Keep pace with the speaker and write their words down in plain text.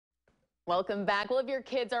Welcome back. Well, if your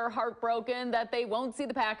kids are heartbroken that they won't see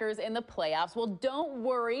the Packers in the playoffs, well, don't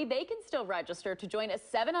worry. They can still register to join a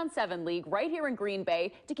 7-on-7 league right here in Green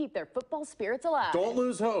Bay to keep their football spirits alive. Don't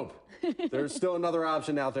lose hope. There's still another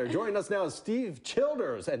option out there. Joining us now is Steve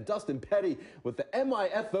Childers and Dustin Petty with the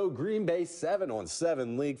NYFO Green Bay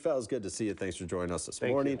 7-on-7 League. Fellas, good to see you. Thanks for joining us this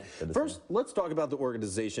morning. First, let's talk about the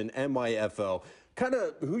organization, NYFO. Kind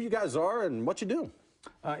of who you guys are and what you do.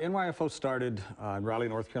 NYFO started in Raleigh,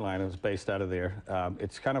 North Carolina. It's based out of there.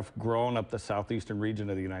 It's kind of grown up the southeastern region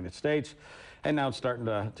of the United States, and now it's starting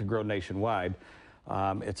to grow nationwide.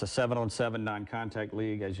 It's a 7-on-7 non-contact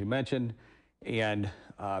league, as you mentioned, and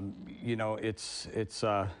you know, it's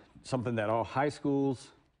something that all high schools,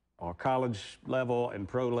 all college level and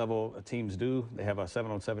pro level teams do. They have a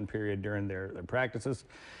 7-on-7 period during their practices,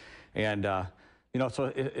 and you know, so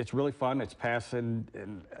it's really fun. It's passing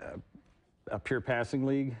and a pure passing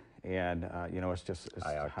league, and you know, it's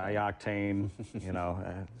high octane. You know,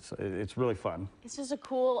 it's really fun. It's just a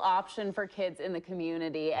cool option for kids in the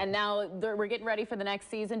community. And now we're getting ready for the next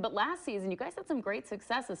season. But last season, you guys had some great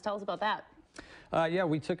successes. Tell us about that. Yeah,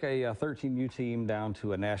 we took a 13U team down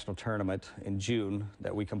to a national tournament in June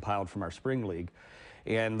that we compiled from our spring league.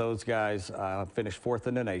 And those guys finished 4th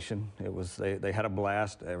in the nation. It was they had a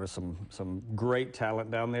blast. There was some great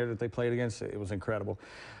talent down there that they played against. It was incredible.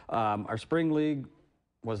 Our spring league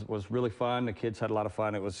was really fun. The kids had a lot of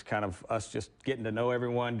fun. It was kind of us just getting to know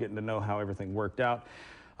everyone, getting to know how everything worked out.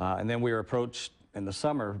 And then we were approached in the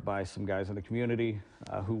summer by some guys in the community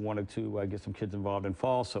who wanted to get some kids involved in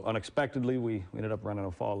fall. So unexpectedly, we ended up running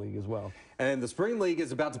a fall league as well. And the spring league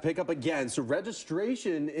is about to pick up again. So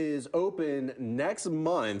registration is open next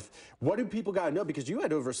month. What do people got to know? Because you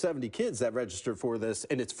had over 70 kids that registered for this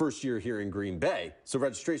in its first year here in Green Bay. So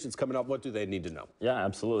registration's coming up. What do they need to know? Yeah,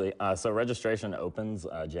 absolutely. So registration opens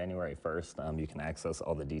January 1st. You can access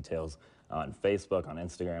all the details on Facebook, on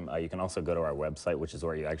Instagram. You can also go to our website, which is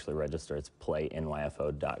where you actually register. It's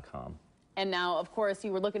playnyfo.com. And now, of course,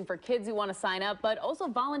 you were looking for kids who want to sign up, but also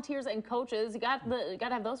volunteers and coaches. You got to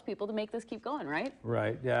have those people to make this keep going, right?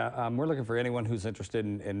 Right. Yeah. We're looking for anyone who's interested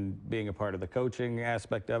in being a part of the coaching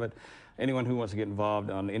aspect of it. Anyone who wants to get involved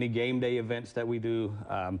on any game day events that we do.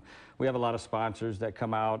 We have a lot of sponsors that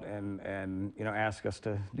come out and you know, ask us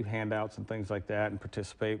to do handouts and things like that and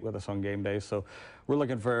participate with us on game days. So we're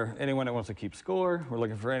looking for anyone that wants to keep score. We're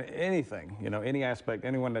looking for anything, you know, any aspect,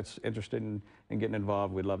 anyone that's interested in getting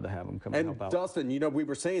involved. We'd love to have them come and help out. Dustin, you know, we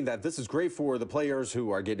were saying that this is great for the players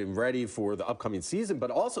who are getting ready for the upcoming season, but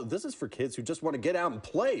also this is for kids who just want to get out and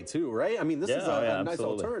play too, right? I mean, this is a nice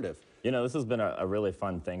alternative. You know, this has been a really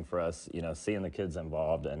fun thing for us, you know, seeing the kids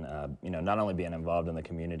involved and, you know, not only being involved in the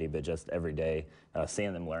community, but just every day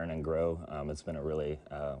seeing them learn and grow. It's been a really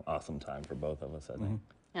awesome time for both of us, I think.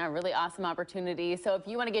 Yeah, really awesome opportunity. So if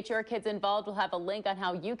you want to get your kids involved, we'll have a link on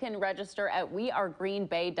how you can register at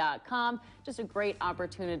wearegreenbay.com. Just a great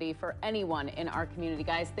opportunity for anyone in our community.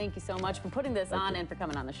 Guys, thank you so much for putting this on and for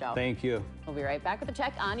coming on the show. Thank you. We'll be right back with a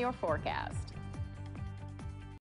check on your forecast.